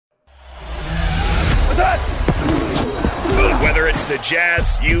it's the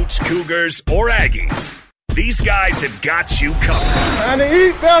Jazz, Utes, Cougars, or Aggies, these guys have got you covered. Time to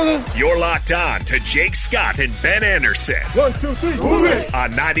eat, fellas. You're locked on to Jake Scott and Ben Anderson. 1, 2, 3, move it.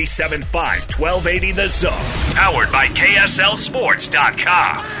 On 97.5, 1280 The Zone. Powered by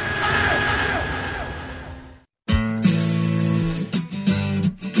KSLSports.com.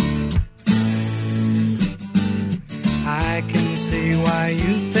 I can see why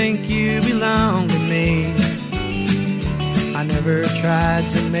you think you belong to me. I never tried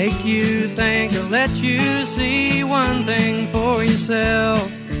to make you think or let you see one thing for yourself.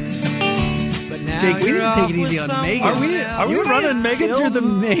 But now Jake, we need to take it easy on Megan. Are we running Megan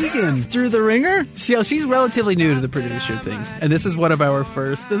through the ringer? See, she's relatively new to the producer thing, and this is one of our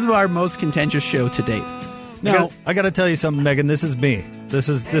first. This is our most contentious show to date. Now, I got to tell you something, Megan. This is me. This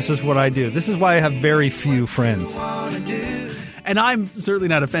is what I do. This is why I have very few friends. and I'm certainly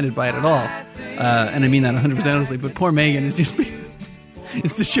not offended by it at all, and I mean that 100% honestly. But poor Megan is just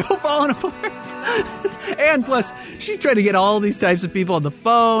is the show falling apart? And plus, she's trying to get all these types of people on the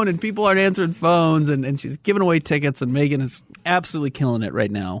phone, and people aren't answering phones, and she's giving away tickets, and Megan is absolutely killing it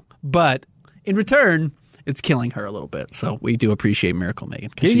right now. But in return, it's killing her a little bit. So we do appreciate Miracle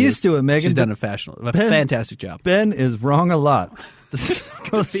Megan. Get used to it, Megan. She's done a fantastic job. Ben is wrong a lot. It's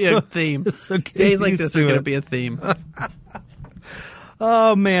going to be a theme. Okay, days like this are going to be a theme.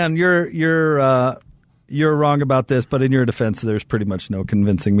 Oh man, you're wrong about this, but in your defense, there's pretty much no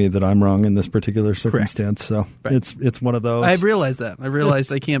convincing me that I'm wrong in this particular circumstance. Correct. So right. It's one of those. I've realized that. I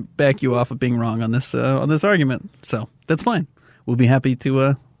realized I can't back you off of being wrong on this argument. So that's fine. We'll be happy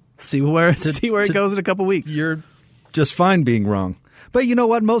to see where it goes in a couple weeks. You're just fine being wrong. But you know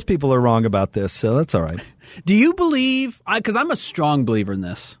what? Most people are wrong about this, so that's all right. Do you believe, because I'm a strong believer in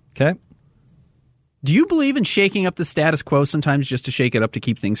this. Okay. Do you believe in shaking up the status quo sometimes just to shake it up to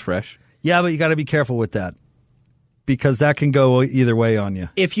keep things fresh? Yeah, but you got to be careful with that because that can go either way on you.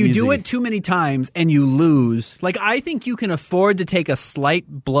 If you do it too many times and you lose, like I think you can afford to take a slight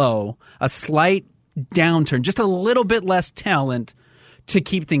blow, a slight downturn, just a little bit less talent to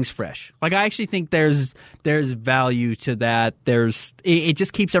keep things fresh. Like I actually think there's value to that. It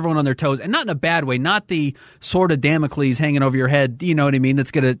just keeps everyone on their toes, and not in a bad way. Not the sword of Damocles hanging over your head. You know what I mean?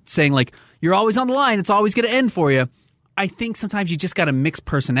 That's saying like you're always on the line. It's always gonna end for you. I think sometimes you just got to mix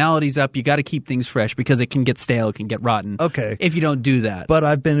personalities up. You got to keep things fresh because it can get stale, it can get rotten. Okay, if you don't do that. But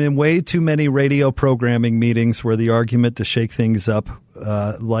I've been in way too many radio programming meetings where the argument to shake things up,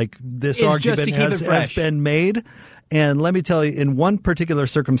 like this is argument has been made. And let me tell you, in one particular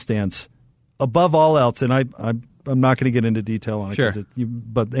circumstance, above all else, and I'm not going to get into detail on it, sure.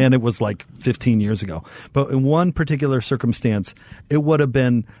 And it was like 15 years ago. But in one particular circumstance, it would have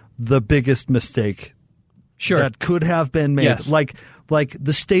been the biggest mistake that could have been made. Yes. Like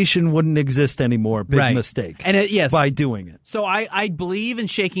the station wouldn't exist anymore. Big mistake. And yes, by doing it. So I believe in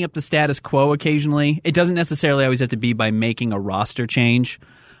shaking up the status quo occasionally. It doesn't necessarily always have to be by making a roster change.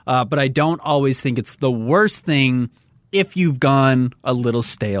 But I don't always think it's the worst thing if you've gone a little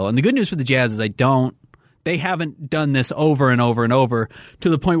stale. And the good news for the Jazz is they haven't done this over and over and over to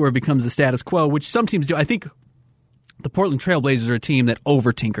the point where it becomes the status quo, which some teams do. I think the Portland Trailblazers are a team that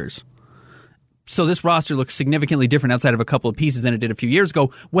over-tinkers. So this roster looks significantly different outside of a couple of pieces than it did a few years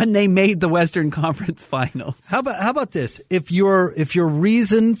ago when they made the Western Conference Finals. How about this? If your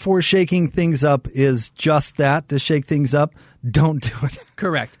reason for shaking things up is just that, to shake things up, don't do it.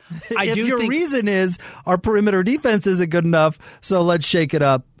 Correct. If your reason is our perimeter defense isn't good enough, so let's shake it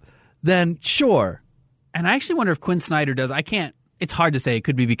up, then sure. And I actually wonder if Quinn Snyder does. It's hard to say. It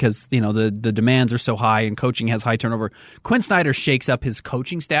could be because, the demands are so high and coaching has high turnover. Quinn Snyder shakes up his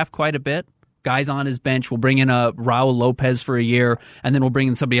coaching staff quite a bit. Guys on his bench. We'll bring in Raul Lopez for a year, and then we'll bring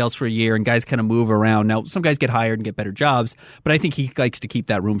in somebody else for a year, and guys kind of move around. Now, some guys get hired and get better jobs, but I think he likes to keep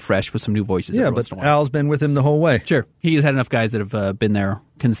that room fresh with some new voices. Yeah, but Al's been with him the whole way. Sure. He has had enough guys that have been there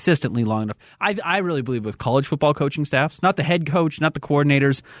consistently long enough. I really believe with college football coaching staffs, not the head coach, not the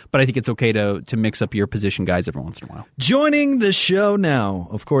coordinators, but I think it's okay to mix up your position guys every once in a while. Joining the show now,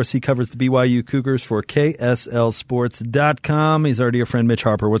 of course, he covers the BYU Cougars for KSLSports.com. He's our dear friend Mitch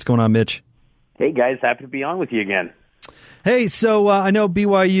Harper. What's going on, Mitch? Hey, guys. Happy to be on with you again. Hey, so I know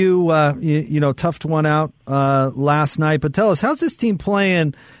BYU, toughed one out last night, but tell us, how's this team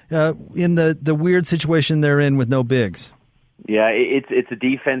playing in the weird situation they're in with no bigs? Yeah, it's a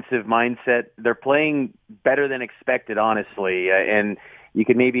defensive mindset. They're playing better than expected, honestly, and you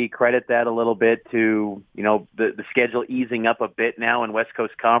can maybe credit that a little bit to, the schedule easing up a bit now in West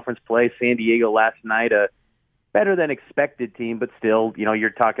Coast Conference play. San Diego last night, better than expected team, but still, you're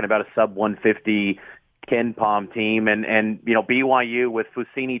talking about a sub-150 Ken Palm team. And BYU with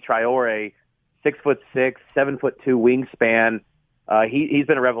Fousseyni Traore, 6'6", 7'2" wingspan, he's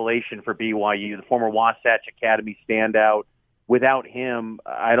been a revelation for BYU, the former Wasatch Academy standout. Without him,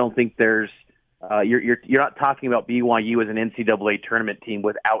 I don't think there's you're not talking about BYU as an NCAA tournament team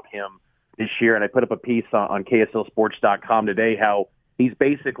without him this year. And I put up a piece on KSLSports.com today how he's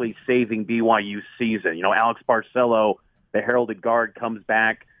basically saving BYU's season. You know, Alex Barcelo, the heralded guard, comes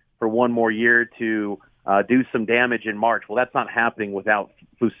back for one more year to do some damage in March. Well, that's not happening without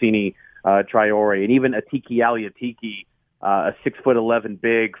Fousseyni Traore. And even Atiki Aliatiki, a 6'11"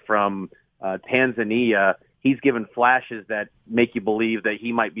 big from Tanzania, he's given flashes that make you believe that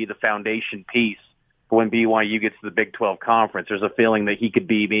he might be the foundation piece for when BYU gets to the Big 12 conference. There's a feeling that he could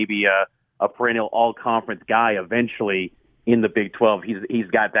be maybe a perennial all-conference guy eventually in the Big 12. He's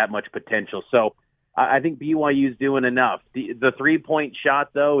got that much potential. So I think BYU's doing enough. The three-point shot,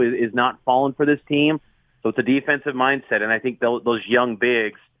 though, is not falling for this team. So it's a defensive mindset, and I think those young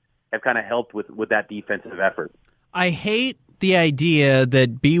bigs have kind of helped with that defensive effort. I hate the idea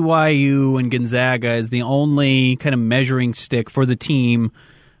that BYU and Gonzaga is the only kind of measuring stick for the team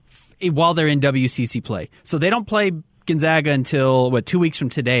while they're in WCC play. So they don't play Gonzaga until, 2 weeks from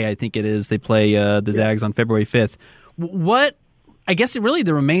today, I think it is. They play the Zags on February 5th. I guess really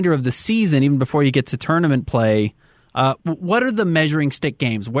the remainder of the season, even before you get to tournament play, what are the measuring stick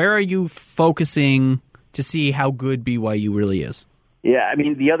games? Where are you focusing to see how good BYU really is? Yeah, I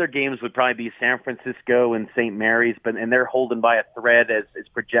mean, the other games would probably be San Francisco and St. Mary's, and they're holding by a thread as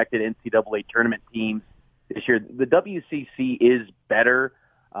projected NCAA tournament teams this year. The WCC is better,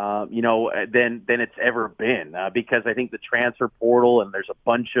 than it's ever been because I think the transfer portal and there's a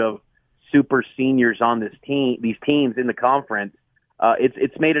bunch of super seniors on these teams in the conference.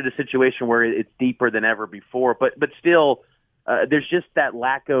 It's made it a situation where it's deeper than ever before, but still, there's just that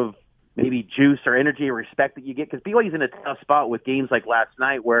lack of maybe juice or energy or respect that you get, because BYU's in a tough spot with games like last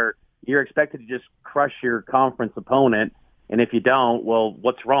night where you're expected to just crush your conference opponent, and if you don't, well,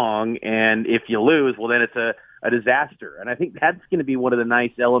 what's wrong? And if you lose, well, then it's a disaster. And I think that's going to be one of the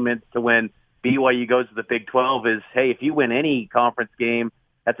nice elements to when BYU goes to the Big 12 is, hey, if you win any conference game,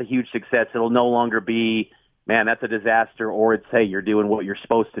 that's a huge success. It'll no longer be, man, that's a disaster, or it's, hey, you're doing what you're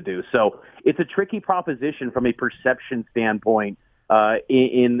supposed to do. So it's a tricky proposition from a perception standpoint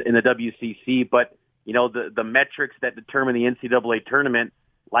in the WCC, but the metrics that determine the NCAA tournament,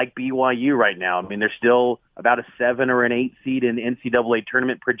 like BYU right now, I mean, they're still about a 7 or an 8 seed in NCAA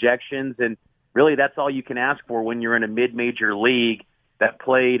tournament projections, and really that's all you can ask for when you're in a mid-major league that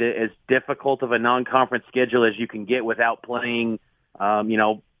played as difficult of a non-conference schedule as you can get without playing,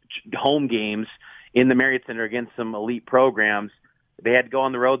 home games in the Marriott Center against some elite programs. They had to go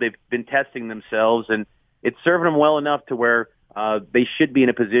on the road. They've been testing themselves, and it's serving them well enough to where they should be in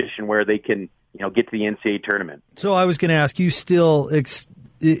a position where they can, get to the NCAA tournament. So I was going to ask you, still,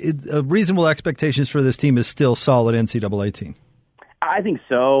 reasonable expectations for this team is still solid NCAA team. I think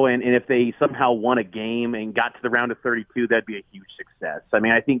so, and if they somehow won a game and got to the round of 32, that'd be a huge success. I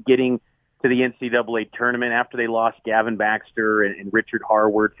mean, I think getting to the NCAA tournament after they lost Gavin Baxter and Richard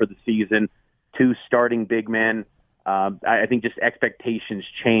Harward for the season, 2 starting big men, I think just expectations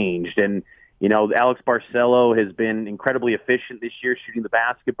changed. And, Alex Barcelo has been incredibly efficient this year shooting the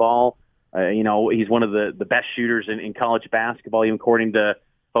basketball. He's one of the best shooters in college basketball, even according to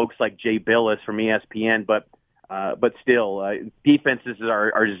folks like Jay Billis from ESPN. But still, defenses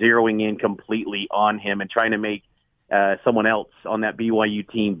are zeroing in completely on him and trying to make someone else on that BYU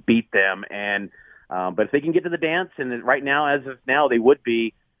team beat them. And but if they can get to the dance, and right now, as of now, they would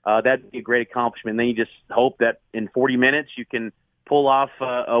be, that'd be a great accomplishment. And then you just hope that in 40 minutes you can pull off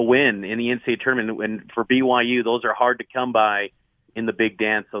a win in the NCAA tournament. And for BYU, those are hard to come by in the big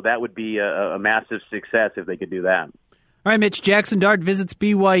dance. So that would be a massive success if they could do that. All right, Mitch, Jackson Dart visits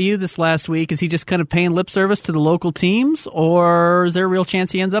BYU this last week. Is he just kind of paying lip service to the local teams, or is there a real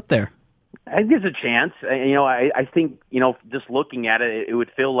chance he ends up there? I think there's a chance. I think, just looking at it, it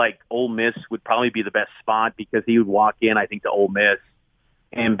would feel like Ole Miss would probably be the best spot because he would walk in, I think, to Ole Miss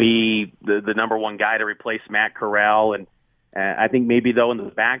and be the number one guy to replace Matt Corral. And I think maybe, though, in the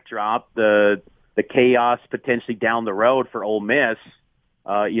backdrop, the chaos potentially down the road for Ole Miss,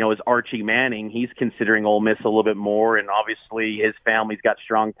 is Archie Manning. He's considering Ole Miss a little bit more, and obviously his family's got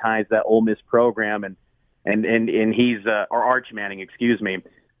strong ties to that Ole Miss program, and he's or Arch Manning, excuse me.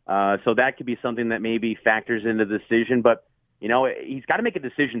 So that could be something that maybe factors into the decision. But he's got to make a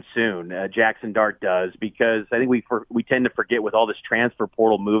decision soon. Jackson Dart does, because I think we tend to forget with all this transfer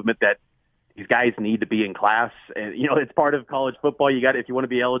portal movement that these guys need to be in class, and it's part of college football. If you want to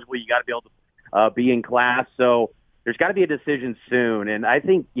be eligible, you got to be able to be in class. So there's got to be a decision soon. And I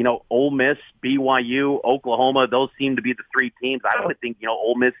think, Ole Miss, BYU, Oklahoma, those seem to be the 3 teams. I would think,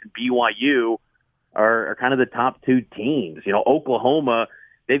 Ole Miss and BYU are kind of the top two teams. You know, Oklahoma,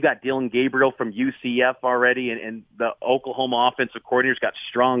 they've got Dylan Gabriel from UCF already, and the Oklahoma offensive coordinator's got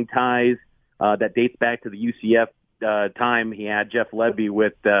strong ties that dates back to the UCF time he had Jeff Lebby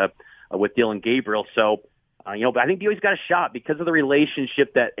with Dylan Gabriel. So, but I think BYU's got a shot because of the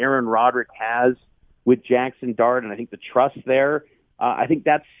relationship that Aaron Roderick has with Jackson Dart, and I think the trust there. I think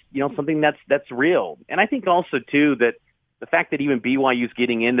that's something that's real, and I think also too that the fact that even BYU's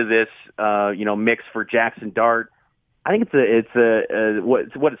getting into this mix for Jackson Dart, I think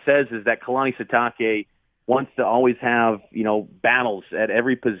what it says is that Kalani Sitake wants to always have battles at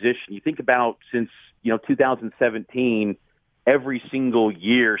every position. You think about since 2017, every single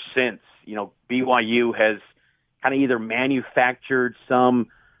year since BYU has kind of either manufactured some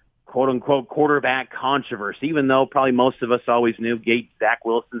quote-unquote quarterback controversy, even though probably most of us always knew Zach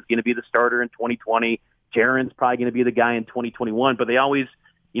Wilson's going to be the starter in 2020. Jaron's probably going to be the guy in 2021, but they always,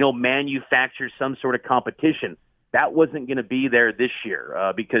 manufacture some sort of competition. That wasn't going to be there this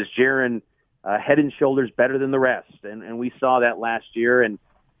year because Jaron head and shoulders better than the rest, and we saw that last year. And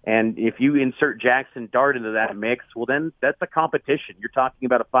if you insert Jackson Dart into that mix, well, then that's a competition. You're talking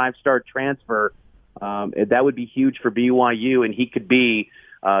about a 5-star transfer. That would be huge for BYU, and he could be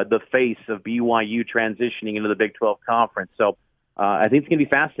the face of BYU transitioning into the Big 12 Conference. So I think it's going to be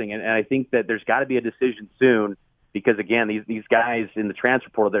fascinating, and I think that there's got to be a decision soon because, again, these guys in the transfer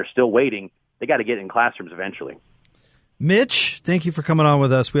portal, they're still waiting. They got to get in classrooms eventually. Mitch, thank you for coming on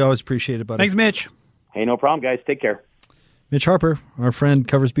with us. We always appreciate it, buddy. Thanks, Mitch. Hey, no problem, guys. Take care. Mitch Harper, our friend,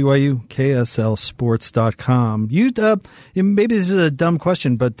 covers BYU, KSLSports.com. Maybe this is a dumb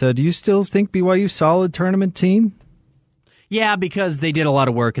question, but do you still think BYU solid tournament team? Yeah, because they did a lot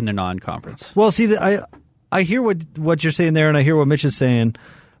of work in their non-conference. Well, see, I hear what you're saying there, and I hear what Mitch is saying,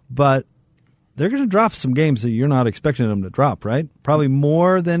 but they're going to drop some games that you're not expecting them to drop, right? Probably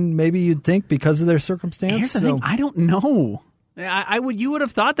more than maybe you'd think because of their circumstance. Here's the thing, I don't know. You would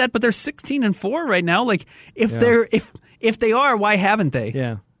have thought that, but they're 16-4 right now. Like if they are, why haven't they?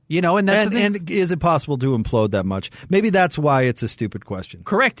 Yeah. And that's the thing. And is it possible to implode that much? Maybe that's why it's a stupid question.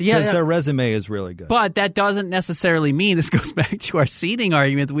 Correct. Yeah. Because their resume is really good. But that doesn't necessarily mean, this goes back to our seeding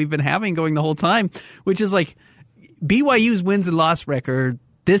argument that we've been having going the whole time, which is like BYU's wins and loss record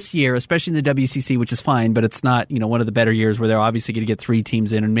this year, especially in the WCC, which is fine, but it's not, one of the better years where they're obviously going to get 3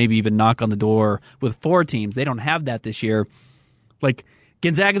 teams in and maybe even knock on the door with 4 teams. They don't have that this year. Like,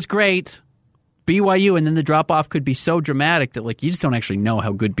 Gonzaga's great, BYU, and then the drop-off could be so dramatic that, you just don't actually know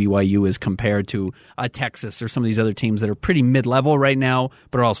how good BYU is compared to Texas or some of these other teams that are pretty mid-level right now,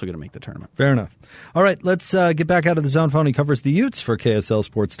 but are also going to make the tournament. Fair enough. All right, let's get back out of the zone phone. He covers the Utes for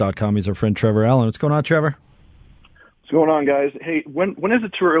KSLSports.com. He's our friend Trevor Allen. What's going on, Trevor? What's going on, guys? Hey, when is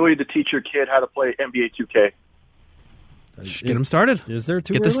it too early to teach your kid how to play NBA 2K? Just get him started. Is there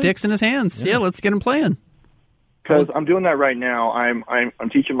too early? Get the sticks in his hands. Yeah, let's get him playing. Because I'm doing that right now. I'm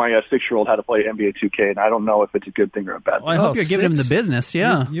teaching my 6-year-old how to play NBA 2K, and I don't know if it's a good thing or a bad thing. Well, I hope you're giving him the business.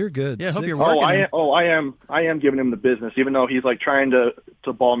 Yeah, you're good. Yeah, I hope you're working. I am giving him the business, even though he's trying to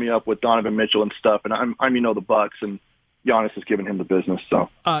ball me up with Donovan Mitchell and stuff, and I'm the Bucks, and Giannis is giving him the business. So,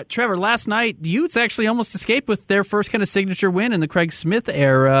 Trevor, last night the Utes actually almost escaped with their first kind of signature win in the Craig Smith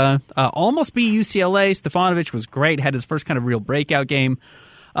era. Almost beat UCLA. Stefanovic was great. Had his first kind of real breakout game.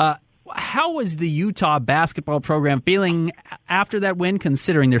 How was the Utah basketball program feeling after that win,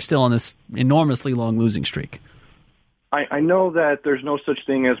 considering they're still on this enormously long losing streak? I know that there's no such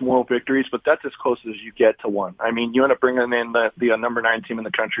thing as moral victories, but that's as close as you get to one. I mean, you end up bringing in the number 9 team in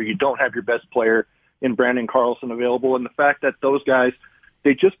the country. You don't have your best player in Brandon Carlson available, and the fact that those guys,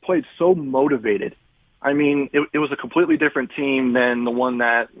 they just played so motivated. I mean, it was a completely different team than the one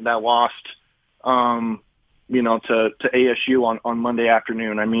that lost to ASU on Monday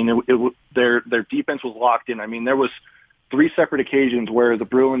afternoon. I mean, their defense was locked in. I mean, there was 3 separate occasions where the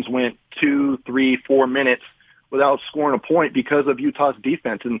Bruins went 2, 3, 4 minutes without scoring a point because of Utah's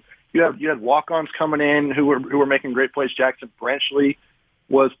defense. And you had walk-ons coming in who were making great plays. Jackson Branchley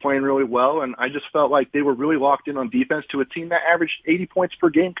was playing really well, and I just felt like they were really locked in on defense to a team that averaged 80 points per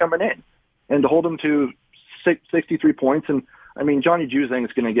game coming in, and to hold them to 63 points. And I mean, Johnny Juzang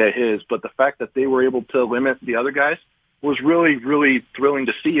is going to get his, but the fact that they were able to limit the other guys was really, really thrilling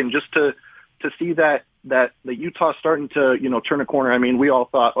to see. And just to see that the Utah starting to, turn a corner. I mean, we all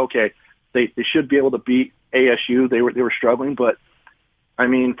thought, okay, they should be able to beat ASU. They were struggling, but I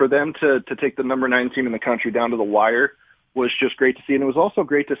mean, for them to take the number 9 team in the country down to the wire was just great to see. And it was also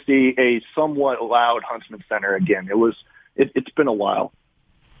great to see a somewhat loud Huntsman Center again. It's been a while.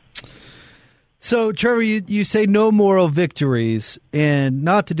 So, Trevor, you say no moral victories, and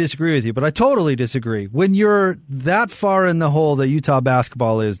not to disagree with you, but I totally disagree. When you're that far in the hole that Utah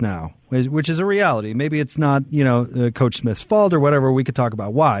basketball is now, which is a reality, maybe it's not, Coach Smith's fault or whatever, we could talk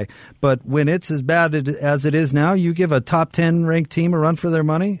about why, but when it's as bad as it is now, you give a top 10 ranked team a run for their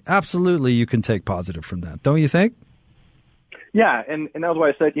money, absolutely you can take positive from that, don't you think? Yeah, and that was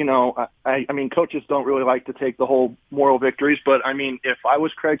why I said, I mean, coaches don't really like to take the whole moral victories, but I mean, if I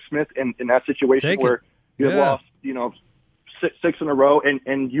was Craig Smith in that situation where you had lost, six in a row,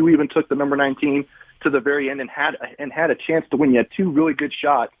 and you even took the number 19 to the very end and had a chance to win, you had two really good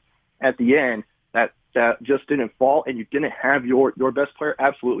shots at the end that just didn't fall, and you didn't have your best player.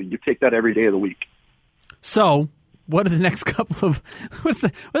 Absolutely, you take that every day of the week. So, what are the next what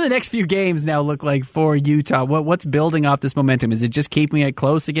do the next few games now look like for Utah? What's building off this momentum? Is it just keeping it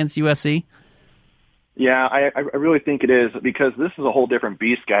close against USC? Yeah, I really think it is, because this is a whole different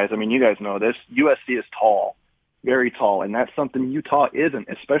beast, guys. I mean, you guys know this. USC is tall, very tall, and that's something Utah isn't,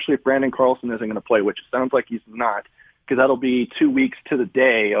 especially if Branden Carlson isn't going to play, which it sounds like he's not, because that'll be 2 weeks to the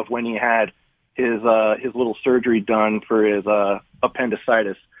day of when he had his little surgery done for his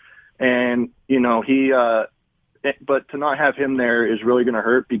appendicitis. And, but to not have him there is really going to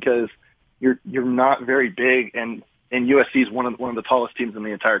hurt, because you're not very big, and USC is one of the tallest teams in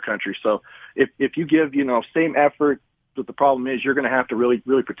the entire country. So if you give same effort, but the problem is you're going to have to really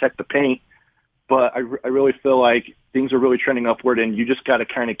protect the paint. But I really feel like things are really trending upward, and you just got to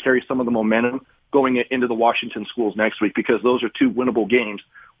kind of carry some of the momentum going into the Washington schools next week, because those are two winnable games.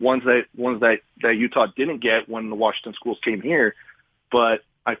 Ones that Utah didn't get when the Washington schools came here, but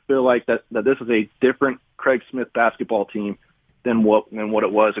I feel like that this is a different Craig Smith basketball team than what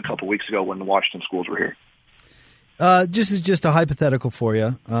it was a couple weeks ago when the Washington schools were here. Just a hypothetical for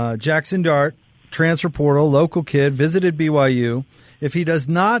you. Jackson Dart, transfer portal, local kid, visited BYU. If he does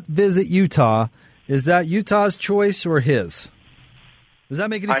not visit Utah, is that Utah's choice or his? Does that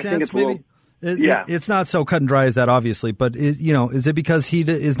make any sense? Maybe. It's not so cut and dry as that, obviously, but is it because he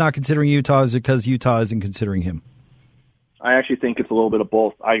is not considering Utah? Is it because Utah isn't considering him? I actually think it's a little bit of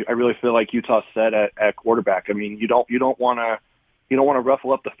both. I really feel like Utah's set at quarterback. I mean, you don't want to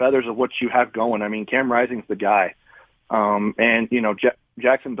ruffle up the feathers of what you have going. I mean, Cam Rising's the guy, and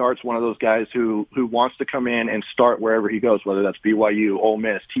Jackson Dart's one of those guys who wants to come in and start wherever he goes, whether that's BYU, Ole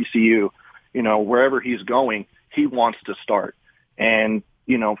Miss, TCU, wherever he's going, he wants to start. And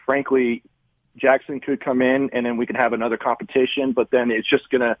frankly, Jackson could come in and then we can have another competition, but then it's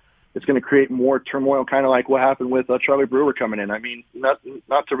going to create more turmoil, kind of like what happened with Charlie Brewer coming in. I mean, not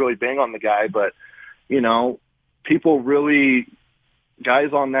to really bang on the guy, but people really,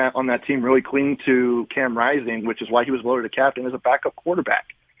 guys on that team really cling to Cam Rising, which is why he was voted a captain as a backup quarterback.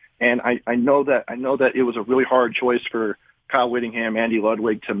 And I know that it was a really hard choice for Kyle Whittingham, Andy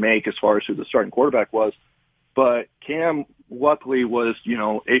Ludwig to make as far as who the starting quarterback was, but Cam luckily was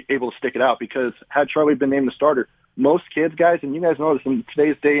able to stick it out, because had Charlie been named the starter, most kids, guys, and you guys know this in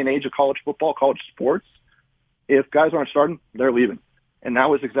today's day and age of college football, college sports, if guys aren't starting, they're leaving. And that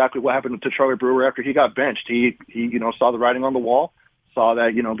was exactly what happened to Charlie Brewer after he got benched. He saw the writing on the wall, saw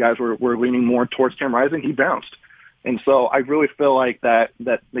that, guys were leaning more towards Cam Rising. He bounced. And so I really feel like that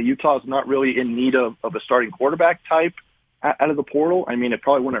the Utah is not really in need of a starting quarterback type out of the portal. I mean, it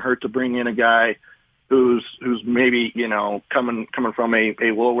probably wouldn't hurt to bring in a guy who's maybe, coming from a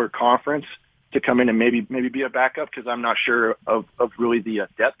lower conference to come in and maybe be a backup, because I'm not sure of really the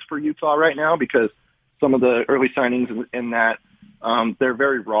depth for Utah right now, because some of the early signings in that, they're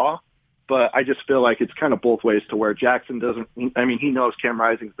very raw. But I just feel like it's kind of both ways, to where Jackson he knows Cam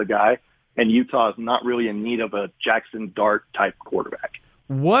Rising's the guy, and Utah is not really in need of a Jackson Dart type quarterback.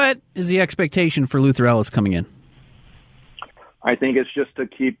 What is the expectation for Luther Ellis coming in? I think it's just to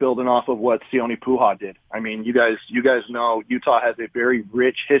keep building off of what Sione Puha did. I mean, you guys know Utah has a very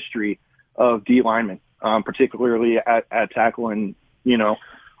rich history of D linemen, particularly at tackle, and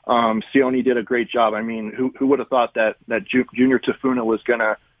Sione did a great job. I mean, who would have thought that Junior Tafuna was going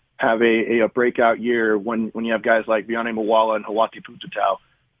to have a breakout year when you have guys like Viane Mawala and Hawati Pututau,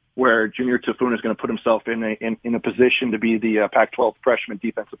 where Junior Tafuna is going to put himself in a position to be the Pac-12 freshman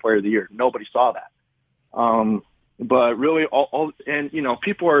defensive player of the year. Nobody saw that. But really,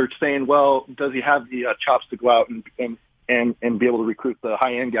 people are saying, well, does he have the chops to go out and be able to recruit the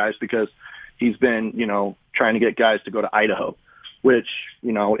high end guys, because he's been, trying to get guys to go to Idaho, which,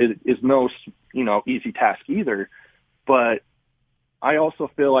 is no, easy task either. But I also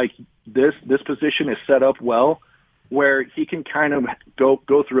feel like this position is set up well, where he can kind of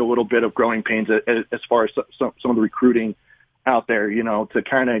go through a little bit of growing pains as far as some of the recruiting out there, to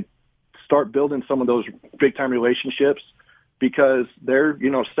kind of start building some of those big time relationships because they're,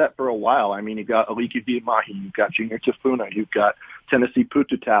 set for a while. I mean, you've got Aliki Diamahi, you've got Junior Tafuna, you've got Tennessee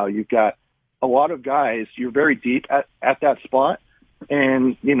Pututau, you've got a lot of guys. You're very deep at that spot.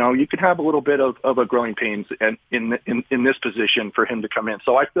 And, you could have a little bit of a growing pains in this position for him to come in.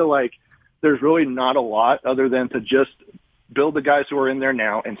 So I feel like there's really not a lot other than to just build the guys who are in there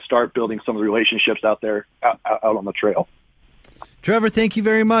now and start building some of the relationships out there, out on the trail. Trevor, thank you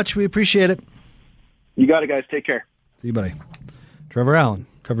very much. We appreciate it. You got it, guys. Take care. See you, buddy. Trevor Allen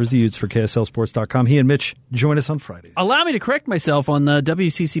covers the Utes for KSLSports.com. He and Mitch join us on Fridays. Allow me to correct myself on the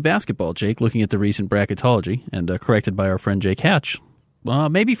WCC basketball, Jake, looking at the recent bracketology, and corrected by our friend Jake Hatch.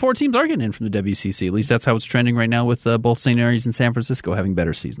 Maybe 4 teams are getting in from the WCC. At least that's how it's trending right now, with both St. Mary's and San Francisco having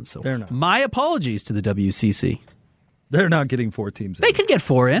better seasons. So they're not. My apologies to the WCC. They're not getting 4 teams in. They could get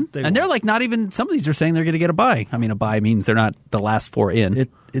 4 in. They're like not even, some of these are saying they're going to get a bye. I mean, a bye means they're not the last 4 in.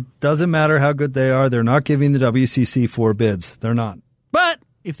 It doesn't matter how good they are. They're not giving the WCC 4 bids. They're not. But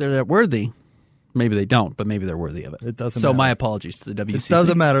if they're that worthy, maybe they don't, but maybe they're worthy of it. It doesn't matter. So my apologies to the WCC. It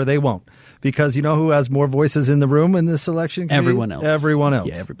doesn't matter. They won't. Because you know who has more voices in the room in this selection committee? Everyone else. Everyone else.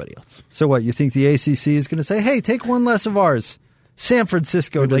 Yeah, everybody else. So what, you think the ACC is going to say, hey, take one less of ours? San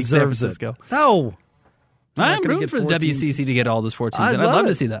Francisco deserves it. No. I'm rooting for the WCC to get all those 4 teams. I'd love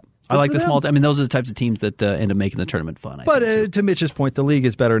to see that. Good I like the them. small. I mean, those are the types of teams that end up making the tournament fun. But to Mitch's point, the league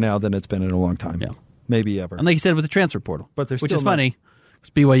is better now than it's been in a long time. Yeah. Maybe ever. And like you said, with the transfer portal, but which is funny,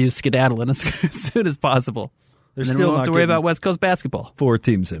 because BYU is skedaddling as soon as possible. They're and then still we don't not have to worry getting about West Coast basketball. 4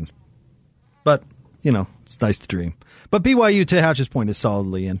 teams in. But, it's nice to dream. But BYU, to Hatch's point, is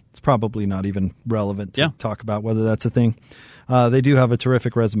solidly in. It's probably not even relevant to talk about whether that's a thing. They do have a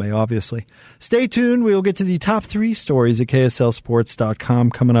terrific resume, obviously. Stay tuned. We will get to the top 3 stories at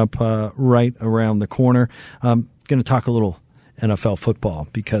KSLSports.com coming up right around the corner. Going to talk a little NFL football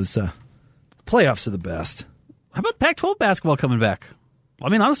because playoffs are the best. How about Pac-12 basketball coming back? I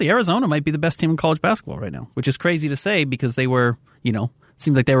mean, honestly, Arizona might be the best team in college basketball right now, which is crazy to say because they were,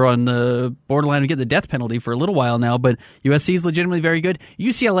 seems like they were on the borderline of getting the death penalty for a little while now, but USC is legitimately very good.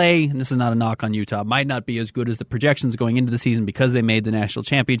 UCLA, and this is not a knock on Utah, might not be as good as the projections going into the season because they made the national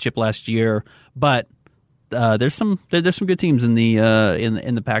championship last year, but there's some good teams in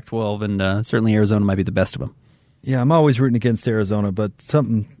the Pac-12, and certainly Arizona might be the best of them. Yeah, I'm always rooting against Arizona, but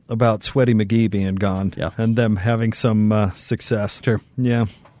something about Sweaty McGee being gone and them having some success. Sure. Yeah.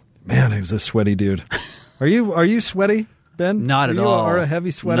 Man, he was a sweaty dude. Are you sweaty, Ben? Not at all. Are you a heavy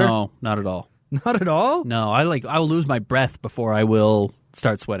sweater? No, not at all. Not at all? No, I will lose my breath before I will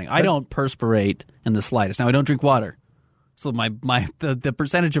start sweating. I don't perspirate in the slightest. Now, I don't drink water. So the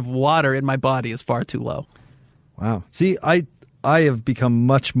percentage of water in my body is far too low. Wow. See, I have become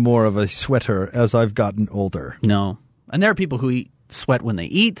much more of a sweater as I've gotten older. No. And there are people who sweat when they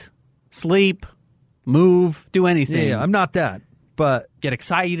eat, sleep, move, do anything. Yeah, I'm not that. But get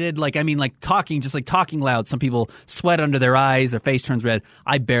excited, talking loud. Some people sweat under their eyes, their face turns red.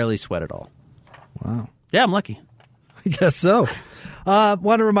 I barely sweat at all. Wow. Yeah, I'm lucky. I guess so.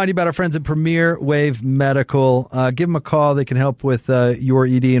 Want to remind you about our friends at Premier Wave Medical. Give them a call. They can help with your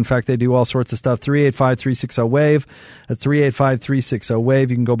ED. In fact, they do all sorts of stuff. 385-360-WAVE. That's 385-360-WAVE.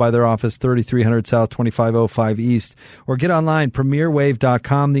 You can go by their office, 3300 South, 2505 East. Or get online,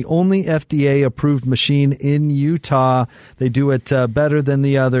 premierwave.com. The only FDA-approved machine in Utah. They do it better than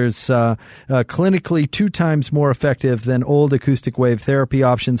the others. Clinically 2 times more effective than old acoustic wave therapy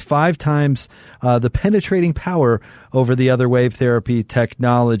options. 5 times the penetrating power over the other wave therapy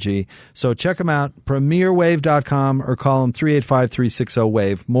technology. So check them out, premierwave.com, or call them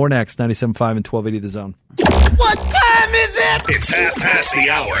 385-360-WAVE. More next, 97.5 and 1280 The Zone. What time is it? It's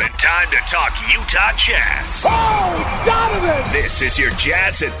 1:30 and time to talk Utah Jazz. Oh, Donovan! This is your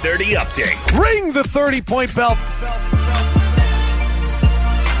Jazz at 30 update. Ring the 30-point bell.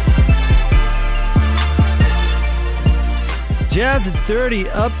 Jazz at 30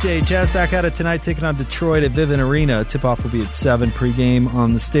 update. Jazz back at it tonight, taking on Detroit at Vivint Arena. Tip-off will be at 7. Pre-game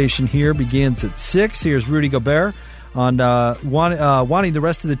on the station here begins at 6. Here's Rudy Gobert on wanting the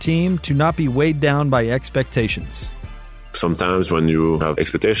rest of the team to not be weighed down by expectations. Sometimes when you have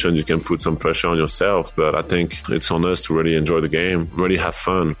expectations, you can put some pressure on yourself, but I think it's on us to really enjoy the game, really have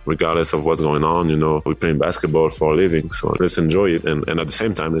fun, regardless of what's going on. We're playing basketball for a living, so let's enjoy it, and at the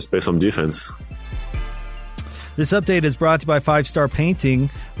same time, let's play some defense. This update is brought to you by 5 Star Painting.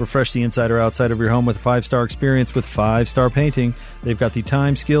 Refresh the inside or outside of your home with a 5-star experience with 5 Star Painting. They've got the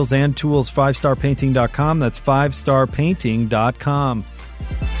time, skills, and tools. 5starpainting.com. That's 5starpainting.com.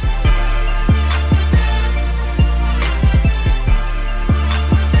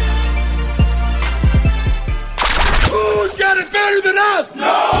 Who's got it better than us?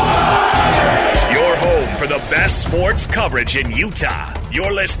 Your home for the The best sports coverage in Utah.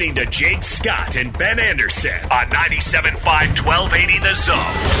 You're listening to Jake Scott and Ben Anderson on 97.5 1280 The Zone.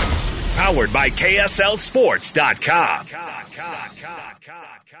 Powered by KSLSports.com.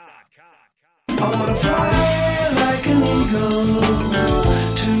 I wanna fly like an eagle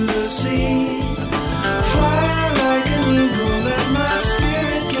to the sea. Fly like an eagle, let my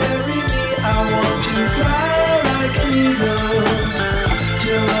spirit carry me. I want to fly like an eagle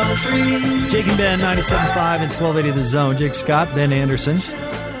till I'm free. Jake and Ben, 97.5 and 1280 The Zone. Jake Scott, Ben Anderson.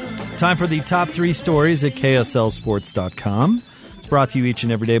 Time for the top 3 stories at KSLSports.com. It's brought to you each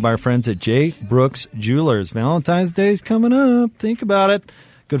and every day by our friends at J. Brooks Jewelers. Valentine's Day is coming up. Think about it.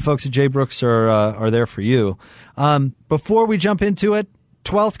 Good folks at J. Brooks are there for you. Before we jump into it,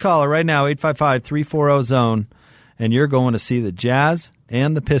 12th caller right now, 855-340-ZONE, and you're going to see the Jazz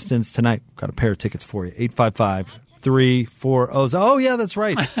and the Pistons tonight. Got a pair of tickets for you, 855-340-ZONE. Oh, yeah, that's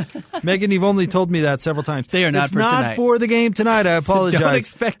right. Megan, you've only told me that several times. They are not it's for not tonight. for the game tonight. I apologize. So don't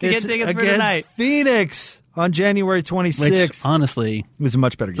expect to get tickets for tonight. It's against Phoenix on January 26th. Which, honestly, it was a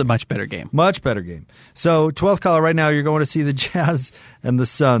much better game. It's a much better game. Much better game. So, 12th caller right now, you're going to see the Jazz and the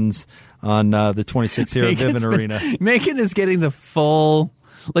Suns on the 26th here at Vivint Arena. Megan is getting the full...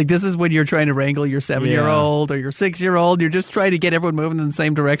 Like, this is when you're trying to wrangle your 7-year-old or your 6-year-old. You're just trying to get everyone moving in the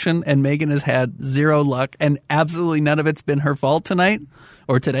same direction, and Megan has had zero luck, and absolutely none of it's been her fault tonight.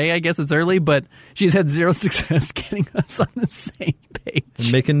 Or today, I guess it's early, but she's had zero success getting us on the same page.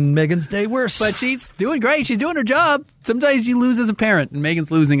 And making Megan's day worse. But she's doing great. She's doing her job. Sometimes you lose as a parent, and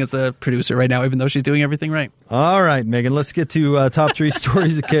Megan's losing as a producer right now, even though she's doing everything right. All right, Megan, let's get to top 3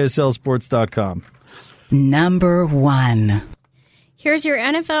 stories at KSLSports.com. Number 1. Here's your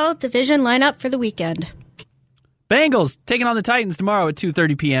NFL division lineup for the weekend. Bengals taking on the Titans tomorrow at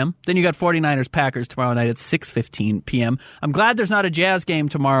 2:30 p.m. Then you got 49ers Packers tomorrow night at 6:15 p.m. I'm glad there's not a Jazz game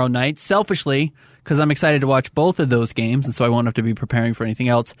tomorrow night, selfishly, because I'm excited to watch both of those games, and so I won't have to be preparing for anything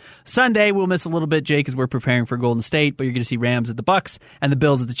else. Sunday, we'll miss a little bit, Jake, as we're preparing for Golden State, but you're going to see Rams at the Bucks and the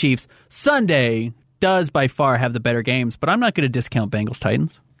Bills at the Chiefs. Sunday does by far have the better games, but I'm not going to discount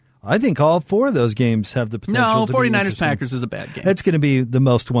Bengals-Titans. I think all 4 of those games have the potential to be 49ers Packers is a bad game. It's going to be the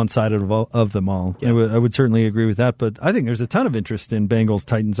most one-sided of them all. Yeah. I would certainly agree with that, but I think there's a ton of interest in Bengals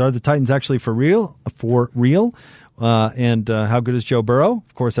Titans. Are the Titans actually for real? And how good is Joe Burrow?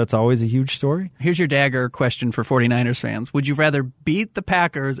 Of course, that's always a huge story. Here's your dagger question for 49ers fans. Would you rather beat the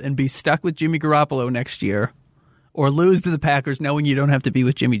Packers and be stuck with Jimmy Garoppolo next year, or lose to the Packers knowing you don't have to be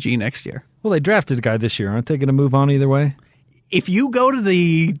with Jimmy G next year? Well, they drafted a guy this year. Aren't they going to move on either way? If you go to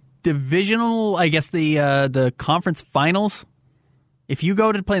the divisional, I guess the conference finals, if you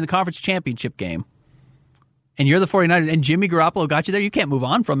go to play in the conference championship game and you're the 49ers and Jimmy Garoppolo got you there, you can't move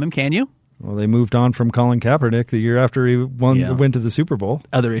on from him, can you? Well, they moved on from Colin Kaepernick the year after he went to the Super Bowl.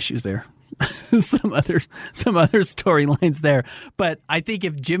 Other issues there. some other storylines there. But I think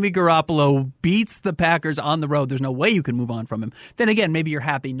if Jimmy Garoppolo beats the Packers on the road, there's no way you can move on from him. Then again, maybe you're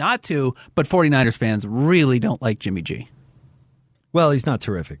happy not to, but 49ers fans really don't like Jimmy G. Well, he's not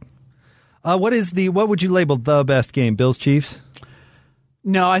terrific. What would you label the best game? Bills Chiefs?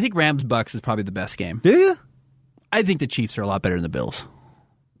 No, I think Rams Bucks is probably the best game. Do you? I think the Chiefs are a lot better than the Bills.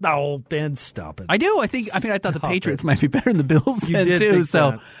 No, Ben, stop it. I do. I thought the Patriots might be better than the Bills then too.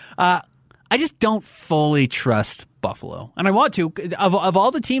 So I just don't fully trust Buffalo, and I want to. Of all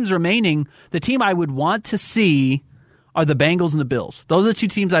the teams remaining, the team I would want to see are the Bengals and the Bills. Those are the 2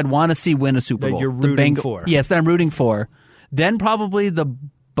 teams I'd want to see win a Super Bowl. That you're rooting for. Yes, that I'm rooting for. Then probably the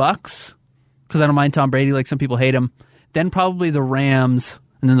Bucks, because I don't mind Tom Brady like some people hate him. Then probably the Rams,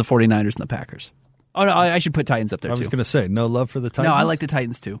 and then the 49ers and the Packers. Oh, no, I should put Titans up there, too. I was going to say, no love for the Titans? No, I like the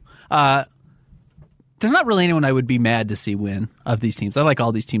Titans, too. There's not really anyone I would be mad to see win of these teams. I like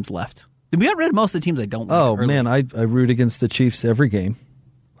all these teams left. We got rid of most of the teams I don't like. Oh, man, I root against the Chiefs every game.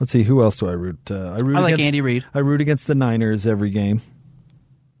 Let's see, who else do I root? I like Andy Reid. I root against the Niners every game.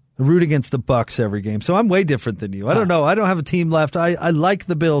 I root against the Bucks every game. So I'm way different than you. I don't know. I don't have a team left. I like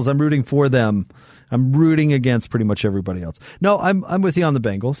the Bills. I'm rooting for them. I'm rooting against pretty much everybody else. No, I'm with you on the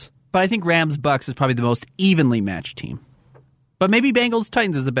Bengals. But I think Rams-Bucks is probably the most evenly matched team. But maybe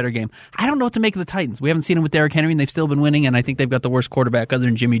Bengals-Titans is a better game. I don't know what to make of the Titans. We haven't seen them with Derrick Henry, and they've still been winning, and I think they've got the worst quarterback other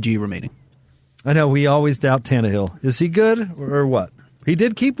than Jimmy G remaining. I know. We always doubt Tannehill. Is he good or what? He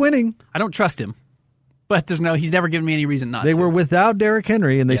did keep winning. I don't trust him. But he's never given me any reason not to. They were without Derrick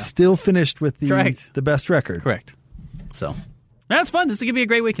Henry, and they still finished with the best record. Correct. So that's fun. This is going to be a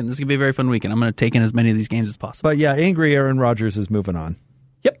great weekend. This is going to be a very fun weekend. I'm going to take in as many of these games as possible. But yeah, angry Aaron Rodgers is moving on.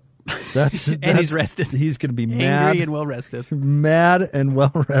 Yep. That's he's rested. He's going to be mad. Angry and well rested. Mad and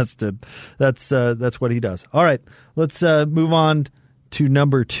well rested. That's what he does. All right, let's move on to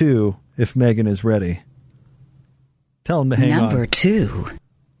number 2 if Megan is ready. Tell them to hang on. Number 2.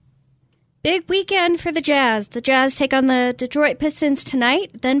 Big weekend for the Jazz. The Jazz take on the Detroit Pistons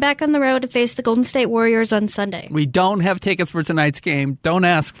tonight, then back on the road to face the Golden State Warriors on Sunday. We don't have tickets for tonight's game. Don't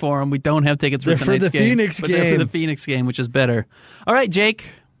ask for them. We don't have tickets for tonight's game. They're for the Phoenix game. They're for the Phoenix game, which is better. All right, Jake.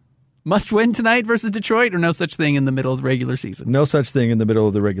 Must win tonight versus Detroit, or no such thing in the middle of the regular season? No such thing in the middle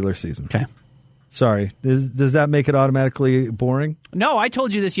of the regular season. Okay. Sorry. Does that make it automatically boring? No, I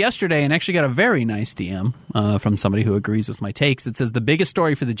told you this yesterday and actually got a very nice DM from somebody who agrees with my takes. It says the biggest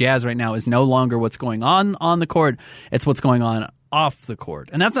story for the Jazz right now is no longer what's going on the court. It's what's going on off the court.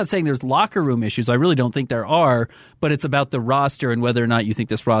 And that's not saying there's locker room issues. I really don't think there are. But it's about the roster and whether or not you think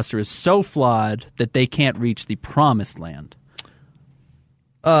this roster is so flawed that they can't reach the promised land.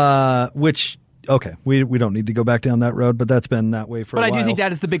 Okay, we don't need to go back down that road, but that's been that way for a while. But I do think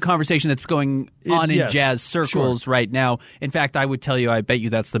that is the big conversation that's going on in Jazz circles right now. In fact, I would tell you, I bet you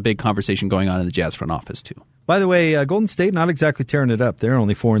that's the big conversation going on in the Jazz front office, too. By the way, Golden State not exactly tearing it up. They're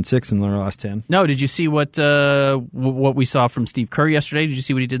only 4-6 in their last 10. No, did you see what we saw from Steve Kerr yesterday? Did you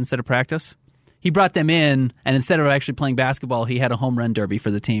see what he did instead of practice? He brought them in, and instead of actually playing basketball, he had a home run derby for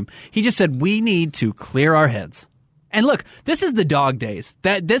the team. He just said, we need to clear our heads. And look, this is the dog days.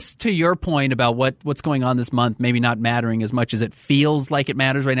 This, to your point about what's going on this month, maybe not mattering as much as it feels like it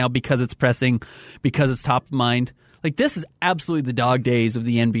matters right now because it's pressing, because it's top of mind. Like, this is absolutely the dog days of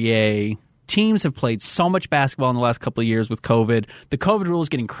the NBA. Teams have played so much basketball in the last couple of years with COVID. The COVID rules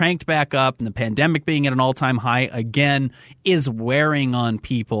getting cranked back up and the pandemic being at an all-time high again is wearing on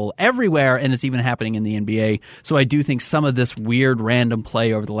people everywhere, and it's even happening in the NBA. So I do think some of this weird random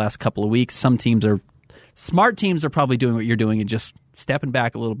play over the last couple of weeks, smart teams are probably doing what you're doing and just stepping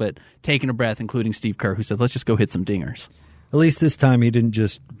back a little bit, taking a breath, including Steve Kerr, who said, let's just go hit some dingers. At least this time he didn't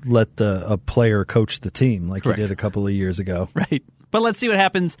just let a player coach the team like Correct. He did a couple of years ago. Right. But let's see what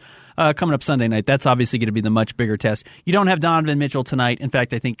happens coming up Sunday night. That's obviously going to be the much bigger test. You don't have Donovan Mitchell tonight. In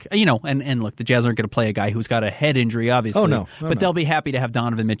fact, I think, and look, the Jazz aren't going to play a guy who's got a head injury, obviously. Oh, no. But they'll be happy to have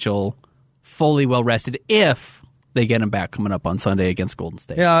Donovan Mitchell fully well-rested if they get him back coming up on Sunday against Golden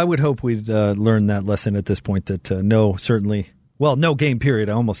State. Yeah, I would hope we'd learn that lesson at this point that no game period.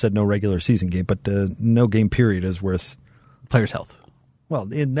 I almost said no regular season game, but no game period is worth players' health. Well,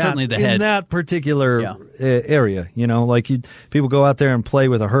 certainly the head. In that particular area, people go out there and play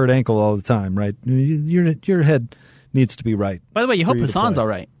with a hurt ankle all the time, right? Your head needs to be right. By the way, you hope Hassan's all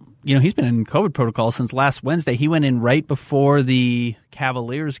right. He's been in COVID protocol since last Wednesday. He went in right before the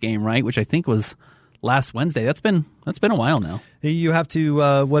Cavaliers game, right, which I think was last Wednesday. That's been a while now. You have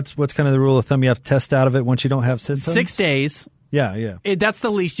to what's kind of the rule of thumb? You have to test out of it once you don't have symptoms. 6 days. Yeah. That's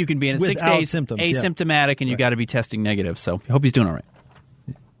the least you can be in. 6 days, symptoms, asymptomatic, and you got to be testing negative. So I hope he's doing all right.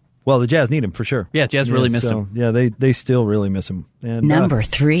 Well, the Jazz need him for sure. Yeah, Jazz really miss him. Yeah, they still really miss him. And, Number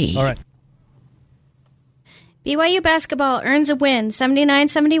 3. All right. BYU basketball earns a win,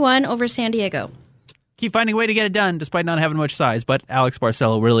 79-71 over San Diego. Keep finding a way to get it done despite not having much size, but Alex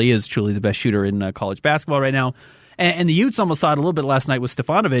Barcelo really is truly the best shooter in college basketball right now. And the Utes almost saw it a little bit last night with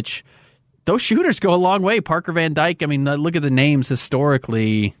Stefanovic. Those shooters go a long way. Parker Van Dyke, look at the names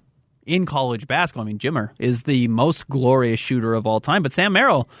historically in college basketball. Jimmer is the most glorious shooter of all time, but Sam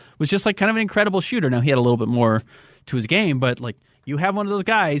Merrill was just kind of an incredible shooter. Now, he had a little bit more to his game, but you have one of those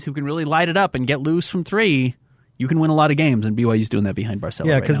guys who can really light it up and get loose from three, you can win a lot of games, and BYU's doing that behind Barcelo.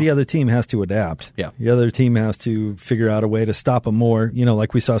 Yeah, because the other team has to adapt. Yeah. The other team has to figure out a way to stop him more.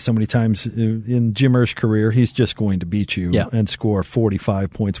 Like we saw so many times in Jimmer's career, he's just going to beat you and score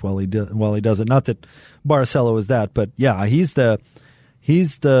 45 points while he does it. Not that Barcelo is that, but yeah, he's the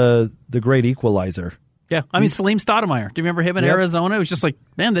great equalizer. Yeah, Salim Stoudemire. Do you remember him in Arizona? It was just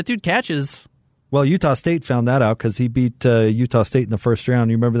man, that dude catches. Well, Utah State found that out because he beat Utah State in the first round.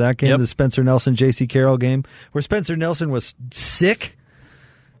 You remember that game, Yep. the Spencer Nelson, J.C. Carroll game, where Spencer Nelson was sick,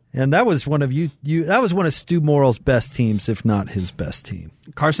 and that was one of Stu Morrill's best teams, if not his best team.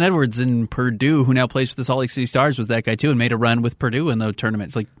 Carson Edwards in Purdue, who now plays for the Salt Lake City Stars, was that guy too, and made a run with Purdue in the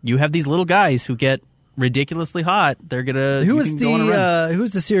tournament. It's you have these little guys who get ridiculously hot. They're gonna. Who was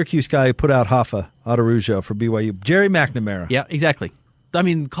the Syracuse guy who put out Hoffa Araujo for BYU? Jerry McNamara. Yeah, exactly.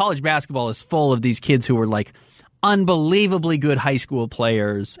 College basketball is full of these kids who were unbelievably good high school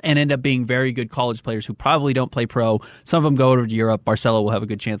players and end up being very good college players who probably don't play pro. Some of them go over to Europe. Barcelo will have a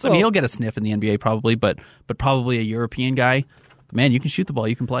good chance. He'll get a sniff in the NBA probably, but probably a European guy. Man, you can shoot the ball.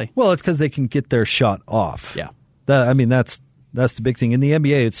 You can play. Well, it's because they can get their shot off. Yeah. That's the big thing. In the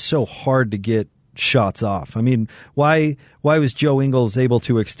NBA, it's so hard to get shots off. Why was Joe Ingles able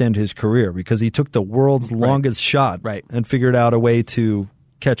to extend his career? Because he took the world's longest shot right. and figured out a way to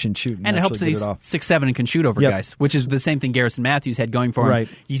catch and shoot. And it helps that he's 6'7" and can shoot over guys, which is the same thing Garrison Matthews had going for him. Right.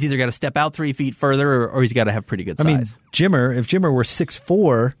 He's either got to step out 3 feet further or he's got to have pretty good size. I mean, if Jimmer were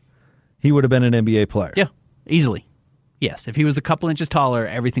 6'4", he would have been an NBA player. Yeah, easily. Yes, if he was a couple inches taller,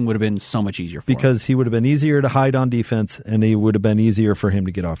 everything would have been so much easier for him. Because he would have been easier to hide on defense, and he would have been easier for him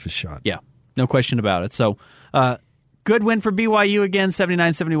to get off his shot. Yeah, no question about it. So, good win for BYU again,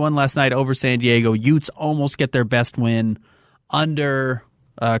 79-71 last night over San Diego. Utes almost get their best win under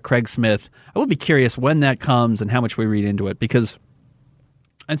Craig Smith. I will be curious when that comes and how much we read into it, because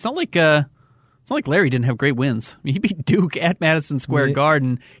it's not like Larry didn't have great wins. I mean, he beat Duke at Madison Square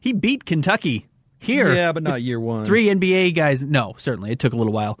Garden. He beat Kentucky here. Yeah, but not year one. 3 NBA guys. No, certainly. It took a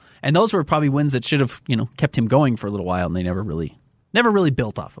little while. And those were probably wins that should have, kept him going for a little while, and they never really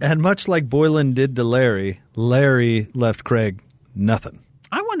built off of it. And much like Boylan did to Larry left Craig nothing.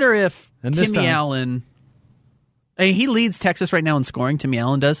 I wonder if Timmy Allen... he leads Texas right now in scoring, Timmy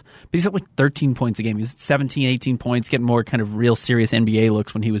Allen does, but he's at like 13 points a game. He's at 17, 18 points, getting more kind of real serious NBA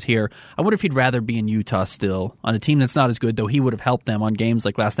looks when he was here. I wonder if he'd rather be in Utah still on a team that's not as good, though he would have helped them on games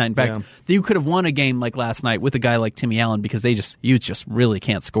like last night. In fact, you could have won a game like last night with a guy like Timmy Allen because Utes just really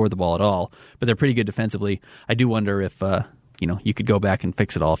can't score the ball at all, but they're pretty good defensively. I do wonder if... you could go back and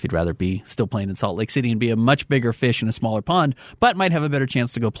fix it all if you'd rather be still playing in Salt Lake City and be a much bigger fish in a smaller pond, but might have a better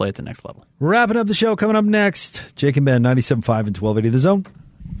chance to go play at the next level. Wrapping up the show, coming up next, Jake and Ben, 97.5 and 1280 The Zone.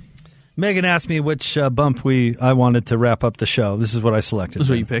 Megan asked me which bump I wanted to wrap up the show. This is what I selected. This is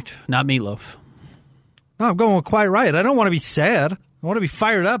what you picked, not Meatloaf. No, I'm going quite right. I don't want to be sad. I want to be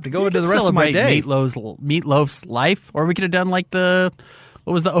fired up to go into the rest of my day. Meatloaf's life, or we could have done like what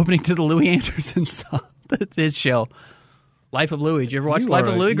was the opening to the Louis Anderson song? His show. Life of Louis. Did you ever watch Life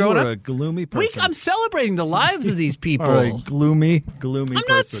of Louis growing up? You are a gloomy person. I'm celebrating the lives of these people. A gloomy person. I'm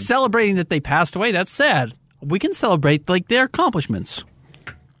not celebrating that they passed away. That's sad. We can celebrate their accomplishments.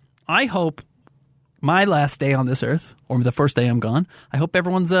 I hope my last day on this earth, or the first day I'm gone, I hope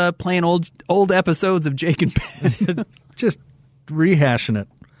everyone's playing old episodes of Jake and Ben. Just rehashing it.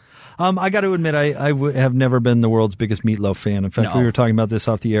 I got to admit, I have never been the world's biggest Meatloaf fan. In fact, we were talking about this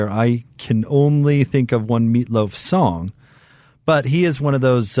off the air. I can only think of one Meatloaf song. But he is one of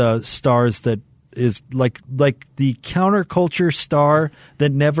those stars that is like the counterculture star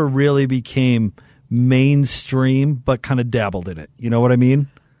that never really became mainstream, but kind of dabbled in it. You know what I mean?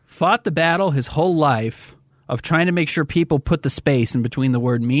 Fought the battle his whole life of trying to make sure people put the space in between the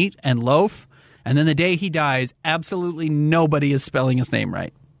word meat and loaf. And then the day he dies, absolutely nobody is spelling his name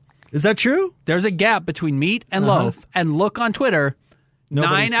right. Is that true? There's a gap between meat and loaf. And look on Twitter.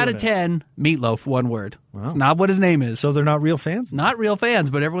 Nobody's 9 out of 10, Meatloaf, one word. Wow. It's not what his name is. So they're not real fans? Not real fans,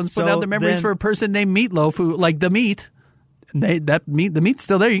 but everyone's putting out their memories for a person named Meatloaf who, like the meat. The meat's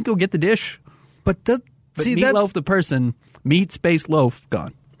still there. You can go get the dish. But Meatloaf, the person, meat space loaf,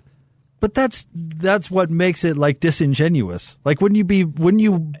 gone. But that's what makes it like disingenuous. Like, wouldn't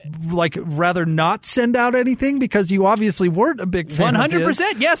you like rather not send out anything because you obviously weren't a big fan 100%, of his?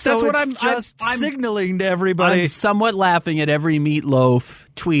 Yes, so that's what I'm signaling to everybody. I'm somewhat laughing at every Meatloaf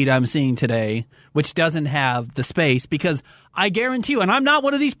tweet I'm seeing today, which doesn't have the space, because I guarantee you, and I'm not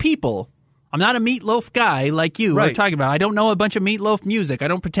one of these people. I'm not a Meatloaf guy like you are talking about. I don't know a bunch of Meatloaf music. I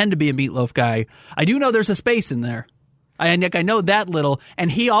don't pretend to be a Meatloaf guy. I do know there's a space in there. I know that little,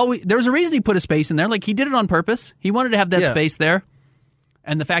 and there's a reason he put a space in there. Like, he did it on purpose. He wanted to have that space there.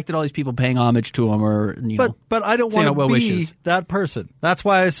 And the fact that all these people paying homage to him are, but I don't want to be wishes. that person. That's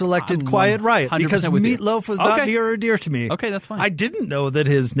why I selected Quiet Riot, because Meatloaf was not near or dear to me. Okay, that's fine. I didn't know that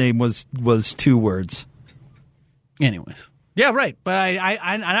his name was 2 words. Anyways. Yeah, right. But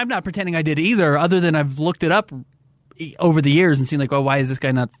I'm not pretending I did either, other than I've looked it up over the years and seen like, why is this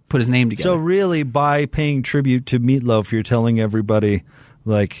guy not put his name together? So really, by paying tribute to Meatloaf, you're telling everybody,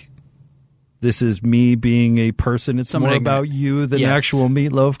 like, this is me being a person. It's more about you than actual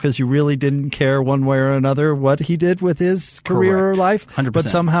Meatloaf, because you really didn't care one way or another what he did with his career or life. 100%. But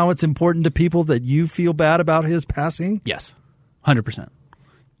somehow it's important to people that you feel bad about his passing? Yes, 100%.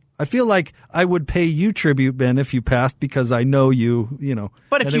 I feel like I would pay you tribute, Ben, if you passed, because I know you,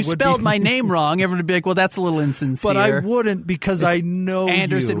 But if you spelled my name wrong, everyone would be like, well, that's a little insincere. But I wouldn't, because I know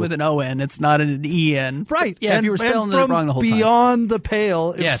Anderson with an O-N. It's not an E-N. Right. Yeah, if you were spelling it wrong the whole time. Beyond the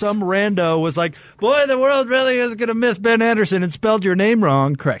pale, if some rando was like, boy, the world really is going to miss Ben Anderson, and spelled your name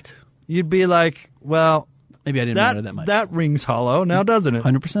wrong. Correct. You'd be like, well, maybe I didn't matter that much. That rings hollow now, doesn't it?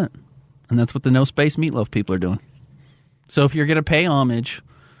 100%. And that's what the No Space Meatloaf people are doing. So if you're going to pay homage,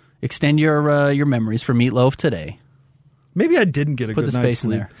 extend your memories for Meatloaf today. Maybe I didn't get a Put good the night's space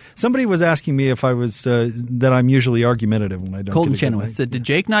in sleep. there. Somebody was asking me if I was that I'm usually argumentative when I don't Colton get a good Chenoweth night. said, did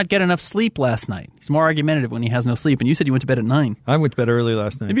Jake not get enough sleep last night? He's more argumentative when he has no sleep. And you said you went to bed at 9. I went to bed early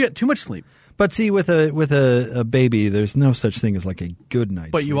last night. Maybe you got too much sleep. But see, with a baby, there's no such thing as like a good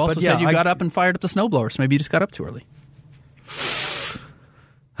night's But sleep. you also said you got up and fired up the snowblower, so maybe you just got up too early.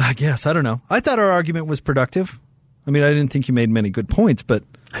 I guess. I don't know. I thought our argument was productive. I mean, I didn't think you made many good points, but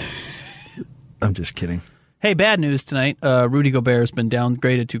I'm just kidding. Hey, bad news tonight. Rudy Gobert has been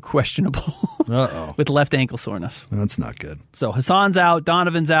downgraded to questionable with left ankle soreness. That's not good. So Hassan's out,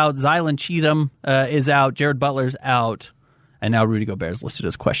 Donovan's out, Zylan Cheatham is out, Jared Butler's out, and now Rudy Gobert is listed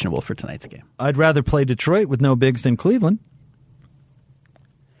as questionable for tonight's game. I'd rather play Detroit with no bigs than Cleveland.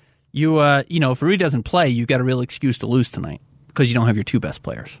 If Rudy doesn't play, you've got a real excuse to lose tonight because you don't have your 2 best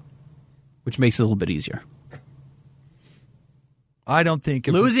players, which makes it a little bit easier. I don't think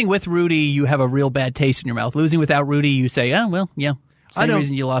losing with Rudy, you have a real bad taste in your mouth. Losing without Rudy, you say, "Oh well, yeah." Same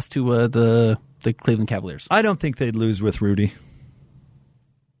reason you lost to the Cleveland Cavaliers. I don't think they'd lose with Rudy.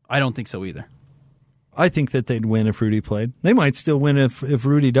 I don't think so either. I think that they'd win if Rudy played. They might still win if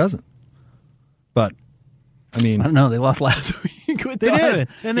Rudy doesn't. But I mean, I don't know. They lost last week. With they Donovan. did,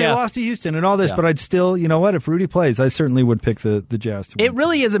 and they lost to Houston and all this. Yeah. But I'd still, you know what? If Rudy plays, I certainly would pick the Jazz to win. It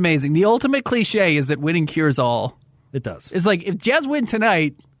really is amazing. The ultimate cliche is that winning cures all. It does. It's like if Jazz win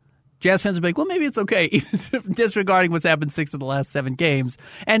tonight, Jazz fans will be like, well, maybe it's okay, disregarding what's happened 6 of the last 7 games.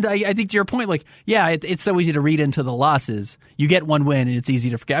 And I think to your point, like, yeah, it's so easy to read into the losses. You get one win, and it's easy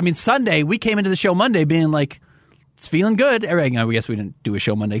to forget. I mean, Sunday, we came into the show Monday being like, it's feeling good. I guess we didn't do a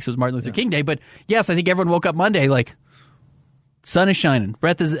show Monday because it was Martin Luther King Day. But, yes, I think everyone woke up Monday like, sun is shining.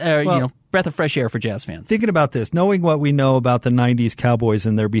 Breath of fresh air for Jazz fans. Thinking about this, knowing what we know about the 90s Cowboys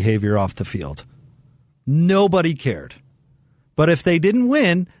and their behavior off the field, nobody cared. But if they didn't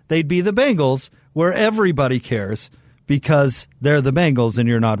win, they'd be the Bengals, where everybody cares because they're the Bengals and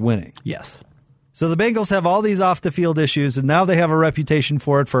you're not winning. Yes. So the Bengals have all these off-the-field issues, and now they have a reputation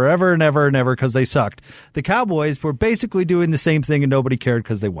for it forever and ever and ever because they sucked. The Cowboys were basically doing the same thing, and nobody cared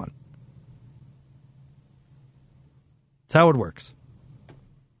because they won. That's how it works.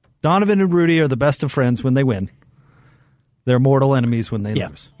 Donovan and Rudy are the best of friends when they win. They're mortal enemies when they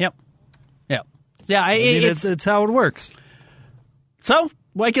lose. Yep. Yeah, it's how it works. So,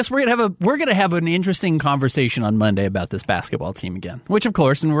 well, I guess we're gonna have an interesting conversation on Monday about this basketball team again. Which, of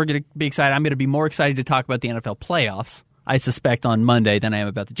course, and we're gonna be excited. I'm gonna be more excited to talk about the NFL playoffs, I suspect, on Monday than I am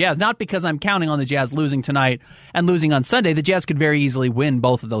about the Jazz. Not because I'm counting on the Jazz losing tonight and losing on Sunday. The Jazz could very easily win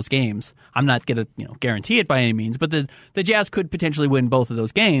both of those games. I'm not gonna guarantee it by any means, but the Jazz could potentially win both of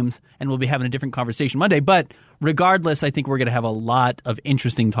those games, and we'll be having a different conversation Monday. But regardless, I think we're gonna have a lot of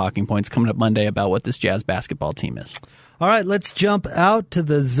interesting talking points coming up Monday about what this Jazz basketball team is. All right, let's jump out to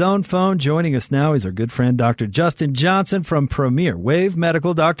the Zone phone. Joining us now is our good friend, Dr. Justin Johnson from Premier Wave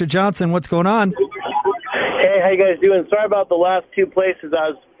Medical. Dr. Johnson, what's going on? Hey, how you guys doing? Sorry about the last 2 places. I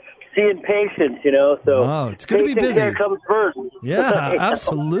was seeing patients, so it's good to be busy. Care comes first. Yeah,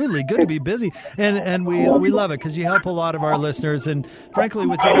 absolutely. Good to be busy. And we love it because you help a lot of our listeners. And frankly,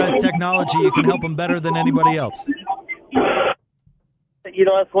 with your guys' technology, you can help them better than anybody else.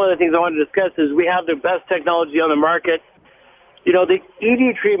 That's one of the things I wanted to discuss is we have the best technology on the market. The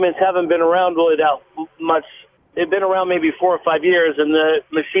ED treatments haven't been around really that much. They've been around maybe 4 or 5 years, and the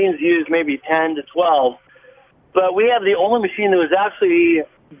machines used maybe 10 to 12. But we have the only machine that was actually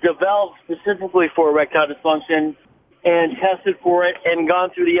developed specifically for erectile dysfunction and tested for it and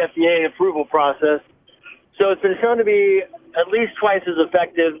gone through the FDA approval process. So it's been shown to be at least twice as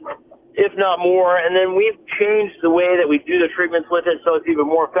effective, if not more. And then we've changed the way that we do the treatments with it so it's even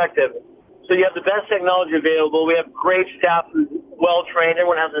more effective. So you have the best technology available. We have great staff who's well-trained.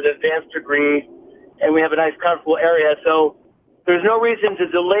 Everyone has an advanced degree. And we have a nice, comfortable area. So there's no reason to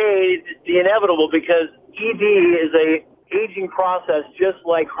delay the inevitable because ED is a aging process just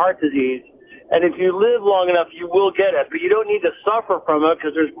like heart disease. And if you live long enough, you will get it. But you don't need to suffer from it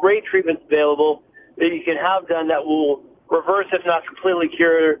because there's great treatments available that you can have done that will reverse, if not completely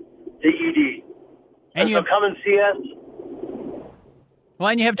cure, the ED. And so come and see us. Well,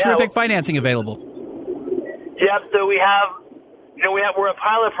 and you have terrific financing available. Yep. So we have, we're a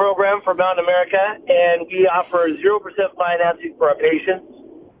pilot program for Mountain America, and we offer 0% financing for our patients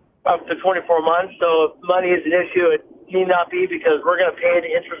up to 24 months. So if money is an issue, it need not be because we're going to pay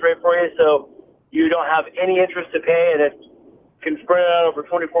the interest rate for you, so you don't have any interest to pay, and it can spread out over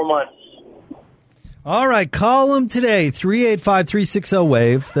 24 months. All right, call them today,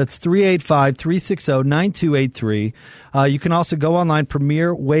 385-360-WAVE. That's 385-360-9283. You can also go online,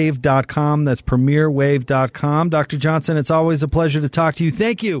 premierwave.com. That's premierwave.com. Dr. Johnson, it's always a pleasure to talk to you.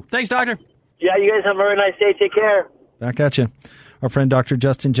 Thank you. Thanks, Doctor. Yeah, you guys have a very nice day. Take care. Back at you. Our friend Dr.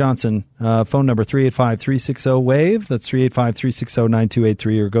 Justin Johnson, phone number 385-360-WAVE. That's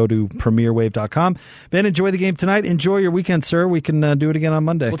 385-360-9283, or go to premierwave.com. Ben, enjoy the game tonight. Enjoy your weekend, sir. We can do it again on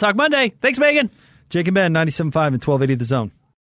Monday. We'll talk Monday. Thanks, Megan. Jake and Ben, 97.5 and 1280 The Zone.